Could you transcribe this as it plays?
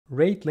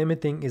Rate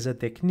limiting is a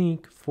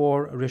technique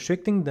for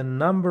restricting the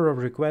number of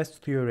requests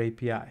to your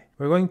API.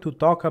 We're going to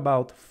talk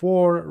about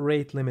 4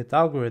 rate limit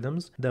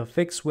algorithms: the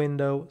fixed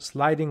window,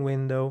 sliding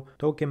window,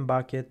 token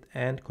bucket,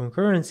 and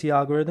concurrency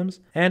algorithms,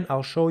 and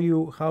I'll show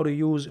you how to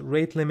use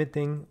rate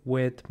limiting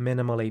with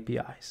minimal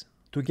APIs.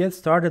 To get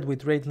started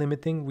with rate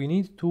limiting, we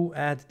need to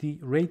add the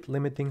rate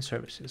limiting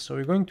services. So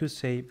we're going to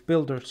say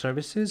builder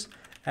services,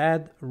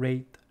 add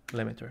rate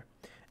limiter.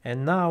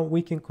 And now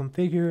we can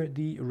configure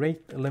the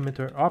rate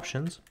limiter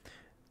options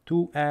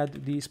to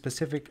add the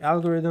specific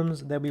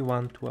algorithms that we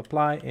want to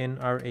apply in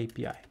our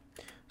API.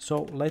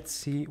 So let's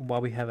see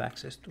what we have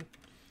access to.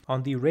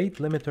 On the rate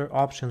limiter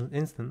options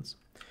instance,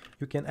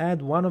 you can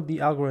add one of the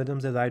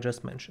algorithms that I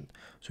just mentioned.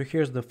 So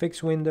here's the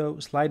fixed window,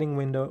 sliding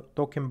window,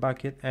 token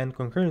bucket, and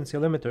concurrency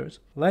limiters.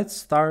 Let's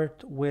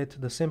start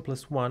with the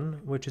simplest one,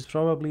 which is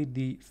probably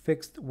the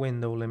fixed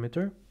window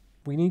limiter.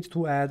 We need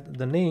to add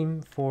the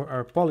name for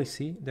our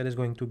policy that is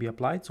going to be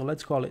applied. So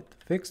let's call it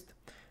fixed.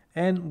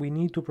 And we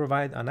need to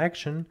provide an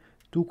action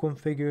to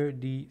configure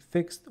the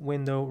fixed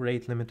window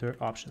rate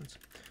limiter options.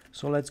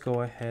 So let's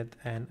go ahead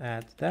and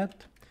add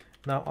that.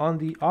 Now on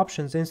the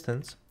options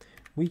instance,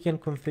 we can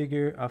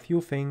configure a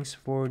few things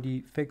for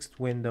the fixed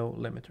window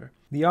limiter.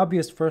 The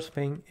obvious first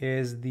thing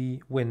is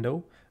the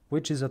window,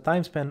 which is a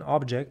time span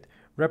object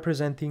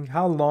representing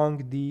how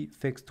long the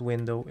fixed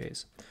window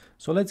is.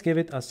 So let's give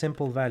it a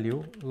simple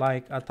value,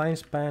 like a time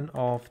span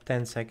of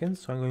 10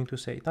 seconds. So I'm going to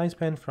say time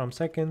span from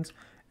seconds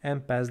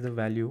and pass the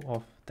value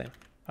of 10.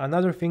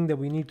 Another thing that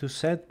we need to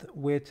set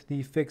with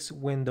the fixed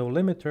window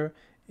limiter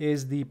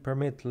is the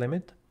permit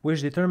limit,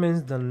 which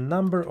determines the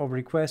number of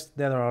requests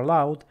that are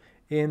allowed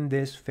in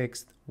this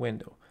fixed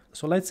window.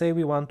 So let's say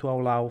we want to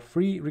allow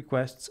 3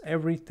 requests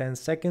every 10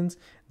 seconds.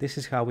 This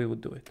is how we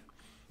would do it.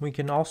 We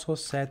can also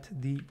set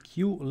the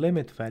queue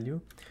limit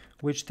value,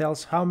 which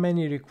tells how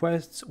many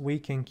requests we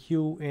can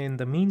queue in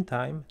the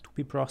meantime to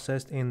be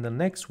processed in the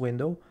next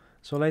window.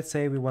 So let's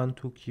say we want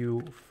to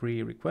queue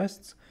 3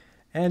 requests.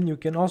 And you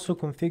can also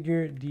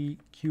configure the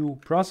queue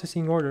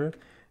processing order.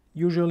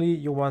 Usually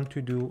you want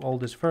to do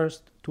oldest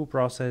first to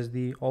process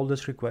the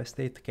oldest request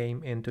that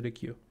came into the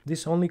queue.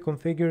 This only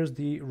configures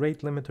the rate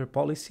limiter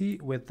policy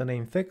with the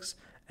name fix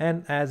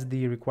and adds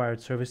the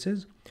required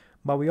services.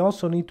 But we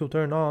also need to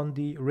turn on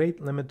the rate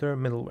limiter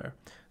middleware.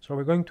 So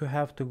we're going to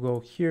have to go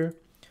here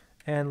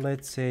and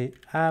let's say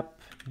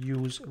app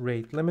use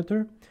rate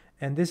limiter,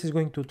 and this is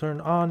going to turn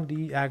on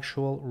the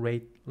actual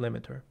rate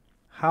limiter.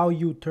 How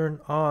you turn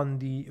on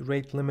the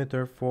rate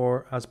limiter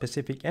for a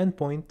specific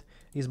endpoint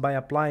is by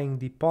applying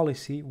the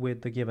policy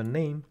with the given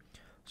name.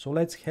 So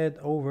let's head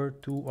over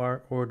to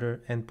our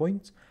order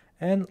endpoints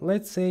and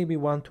let's say we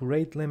want to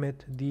rate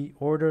limit the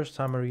order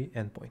summary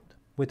endpoint.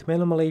 With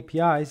minimal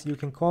APIs, you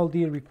can call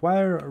the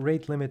require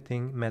rate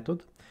limiting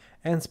method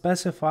and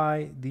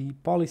specify the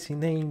policy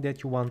name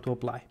that you want to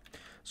apply.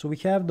 So we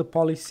have the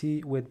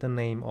policy with the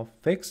name of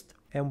fixed,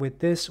 and with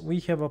this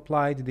we have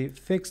applied the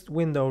fixed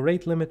window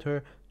rate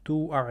limiter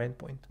to our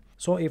endpoint.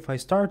 So if I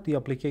start the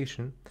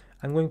application,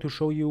 I'm going to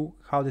show you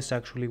how this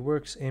actually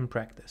works in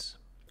practice.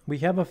 We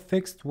have a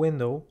fixed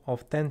window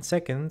of 10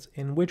 seconds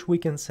in which we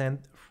can send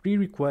 3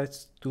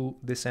 requests to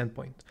this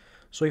endpoint.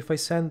 So if I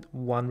send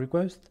 1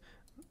 request,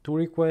 2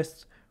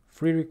 requests,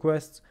 3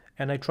 requests,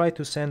 and I try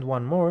to send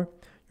one more,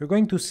 you're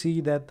going to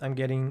see that I'm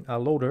getting a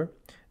loader.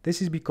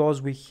 This is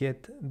because we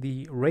hit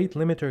the rate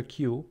limiter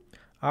queue.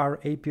 Our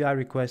API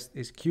request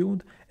is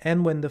queued,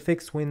 and when the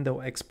fixed window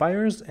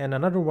expires and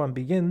another one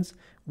begins,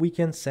 we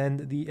can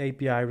send the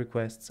API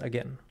requests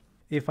again.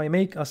 If I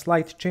make a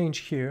slight change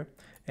here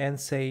and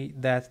say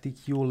that the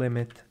queue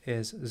limit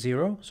is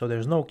 0, so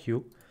there's no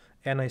queue,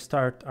 and I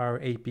start our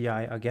API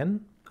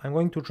again, I'm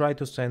going to try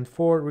to send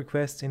 4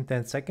 requests in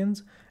 10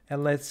 seconds,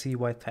 and let's see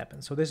what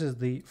happens. So this is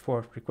the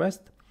 4th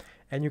request,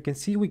 and you can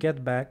see we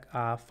get back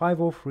a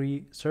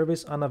 503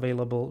 service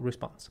unavailable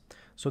response.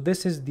 So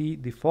this is the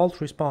default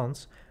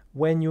response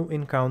when you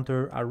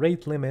encounter a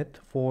rate limit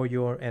for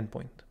your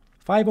endpoint.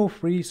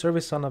 503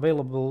 service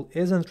unavailable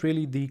isn't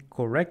really the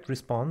correct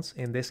response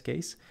in this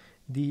case.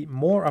 The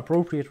more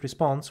appropriate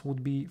response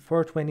would be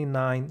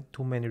 429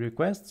 too many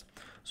requests.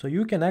 So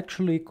you can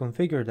actually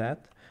configure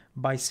that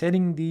by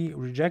setting the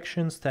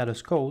rejection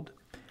status code.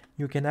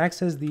 You can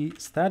access the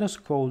status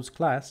codes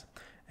class,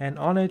 and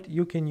on it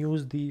you can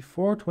use the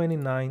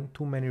 429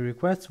 too many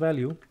requests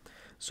value.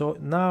 So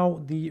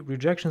now the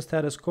rejection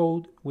status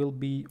code will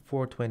be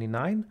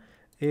 429.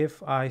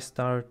 If I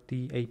start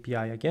the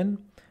API again,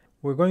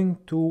 we're going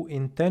to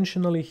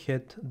intentionally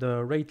hit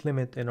the rate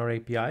limit in our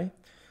API.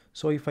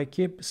 So if I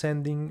keep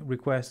sending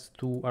requests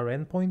to our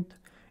endpoint,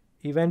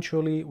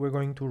 eventually we're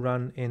going to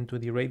run into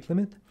the rate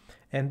limit.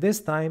 And this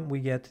time we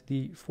get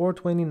the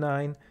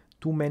 429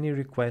 too many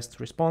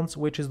requests response,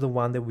 which is the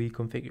one that we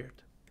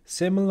configured.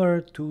 Similar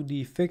to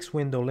the fixed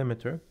window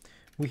limiter,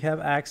 we have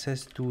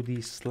access to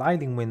the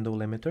sliding window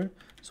limiter.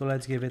 So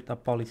let's give it a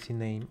policy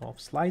name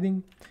of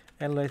sliding,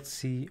 and let's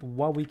see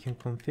what we can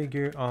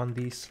configure on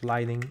the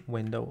sliding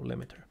window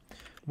limiter.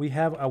 We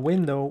have a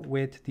window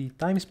with the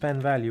time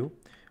span value,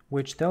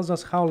 which tells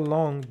us how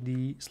long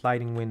the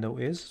sliding window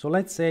is. So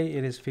let's say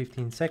it is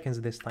 15 seconds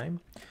this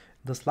time.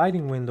 The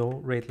sliding window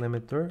rate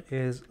limiter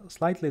is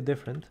slightly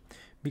different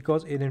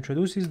because it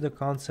introduces the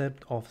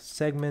concept of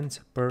segments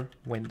per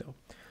window.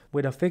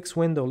 With a fixed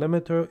window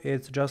limiter,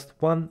 it's just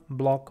one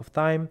block of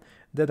time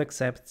that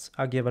accepts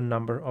a given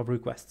number of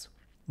requests.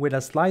 With a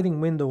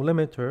sliding window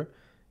limiter,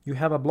 you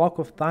have a block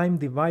of time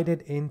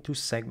divided into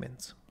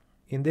segments.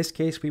 In this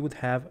case, we would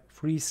have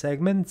 3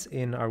 segments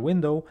in our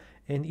window,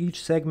 and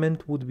each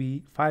segment would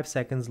be 5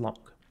 seconds long.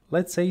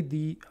 Let's say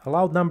the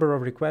allowed number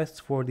of requests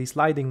for the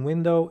sliding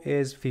window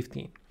is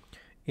 15.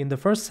 In the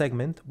first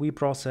segment, we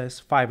process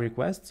 5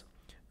 requests.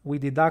 We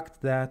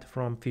deduct that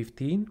from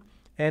 15,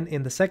 and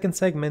in the second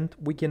segment,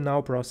 we can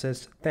now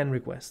process 10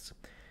 requests.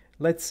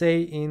 Let's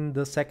say in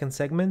the second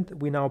segment,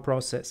 we now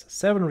process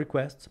 7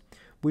 requests,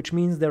 which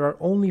means there are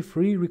only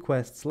 3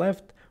 requests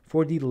left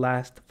for the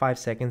last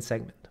 5-second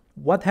segment.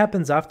 What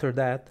happens after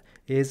that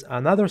is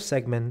another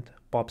segment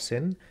pops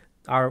in,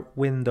 our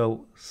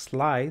window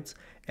slides,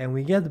 and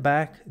we get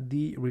back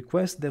the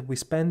request that we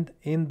spent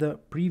in the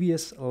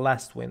previous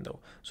last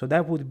window. So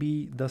that would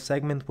be the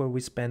segment where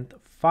we spent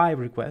 5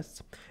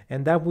 requests,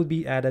 and that would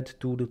be added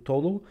to the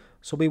total.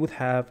 So we would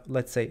have,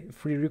 let's say,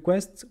 3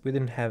 requests, we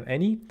didn't have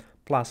any,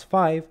 plus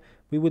 5,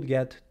 we would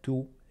get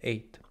to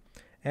 8.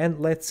 And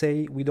let's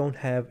say we don't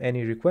have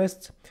any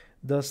requests,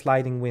 the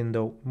sliding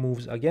window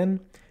moves again,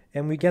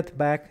 and we get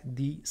back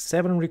the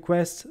 7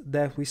 requests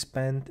that we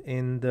spent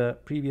in the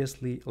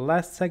previously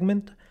last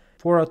segment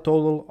for a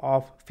total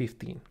of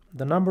 15.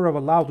 The number of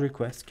allowed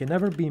requests can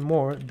never be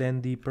more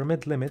than the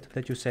permit limit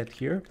that you set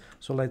here.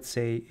 So let's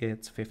say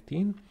it's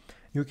 15.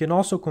 You can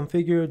also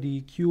configure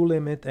the queue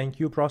limit and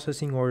queue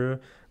processing order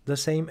the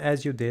same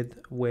as you did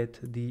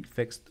with the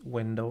fixed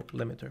window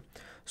limiter.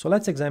 So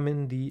let's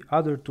examine the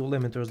other 2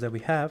 limiters that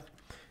we have.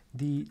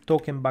 The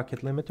token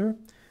bucket limiter.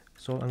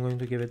 So I'm going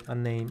to give it a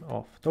name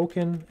of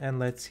token, and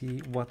let's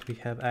see what we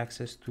have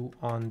access to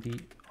on the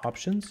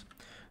options.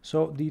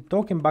 So the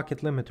token bucket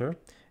limiter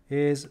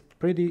is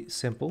pretty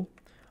simple.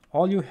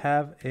 All you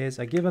have is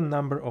a given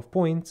number of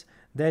points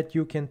that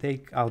you can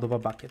take out of a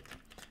bucket.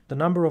 The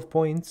number of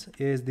points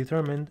is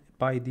determined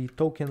by the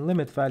token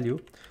limit value.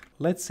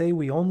 Let's say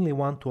we only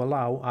want to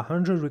allow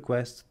 100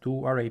 requests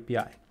to our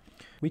API.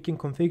 We can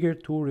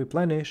configure to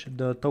replenish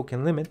the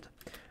token limit,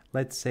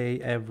 let's say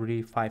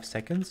every 5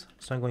 seconds.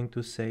 So I'm going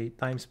to say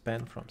time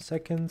spent from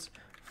seconds,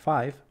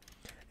 5.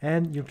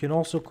 And you can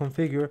also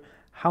configure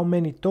how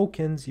many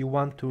tokens you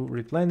want to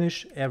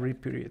replenish every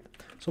period.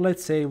 So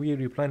let's say we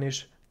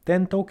replenish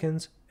 10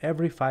 tokens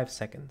every 5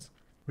 seconds.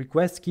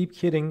 Requests keep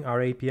hitting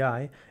our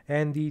API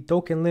and the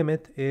token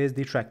limit is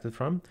detracted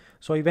from,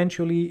 so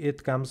eventually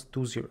it comes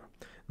to 0.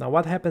 Now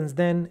what happens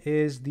then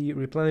is the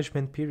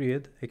replenishment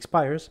period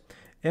expires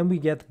and we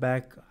get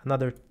back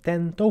another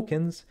 10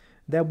 tokens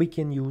that we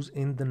can use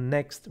in the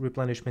next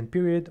replenishment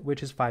period,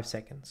 which is 5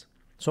 seconds.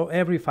 So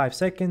every 5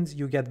 seconds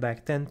you get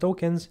back 10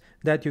 tokens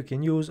that you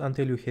can use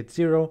until you hit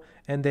 0,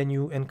 and then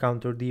you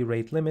encounter the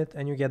rate limit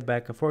and you get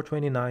back a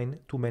 429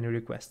 too many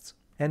requests.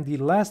 And the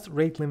last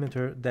rate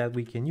limiter that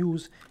we can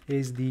use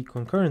is the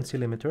concurrency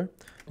limiter.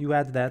 You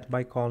add that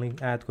by calling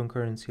add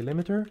concurrency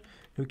limiter.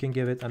 You can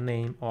give it a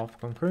name of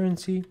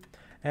concurrency,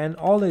 and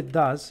all it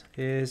does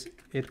is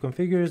it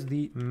configures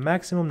the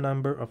maximum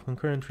number of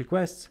concurrent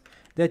requests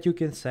that you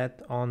can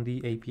set on the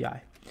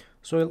API.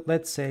 So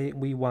let's say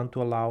we want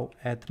to allow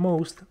at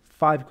most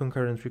 5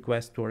 concurrent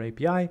requests to our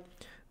API.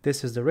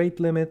 This is the rate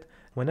limit.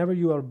 Whenever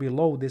you are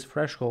below this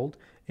threshold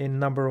in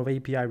number of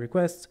API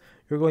requests,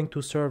 you're going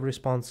to serve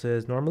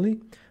responses normally.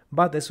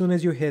 But as soon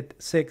as you hit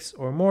 6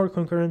 or more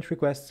concurrent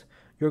requests,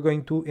 you're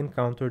going to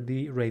encounter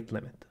the rate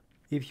limit.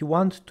 If you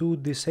want to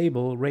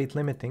disable rate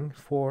limiting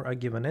for a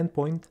given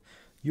endpoint,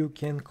 you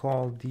can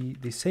call the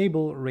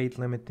disable rate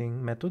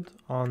limiting method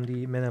on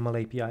the minimal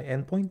API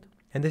endpoint.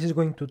 And this is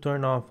going to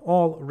turn off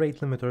all rate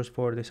limiters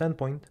for this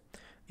endpoint.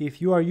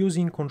 If you are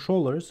using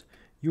controllers,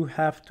 you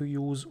have to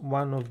use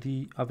one of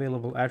the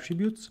available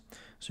attributes.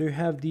 So you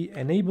have the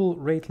enable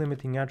rate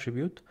limiting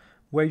attribute,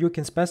 where you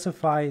can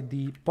specify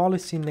the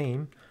policy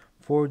name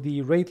for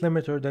the rate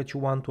limiter that you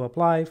want to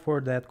apply for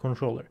that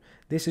controller.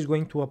 This is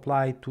going to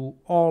apply to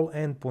all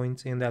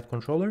endpoints in that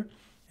controller.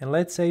 And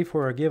let's say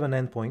for a given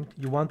endpoint,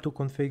 you want to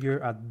configure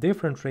a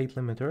different rate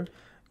limiter,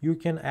 you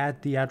can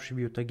add the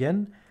attribute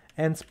again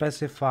and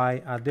specify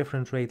a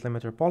different rate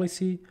limiter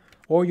policy,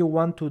 or you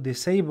want to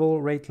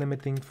disable rate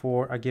limiting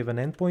for a given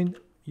endpoint,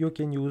 you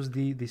can use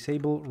the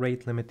disable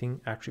rate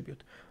limiting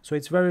attribute. So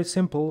it's very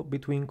simple.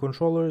 Between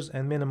controllers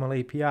and minimal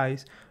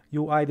APIs,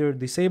 you either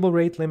disable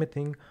rate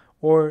limiting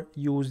or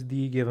use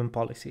the given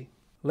policy.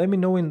 Let me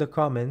know in the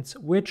comments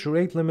which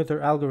rate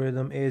limiter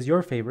algorithm is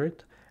your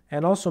favorite,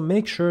 and also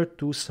make sure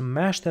to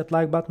smash that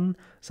like button,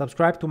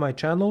 subscribe to my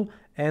channel,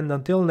 and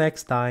until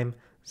next time,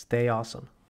 stay awesome.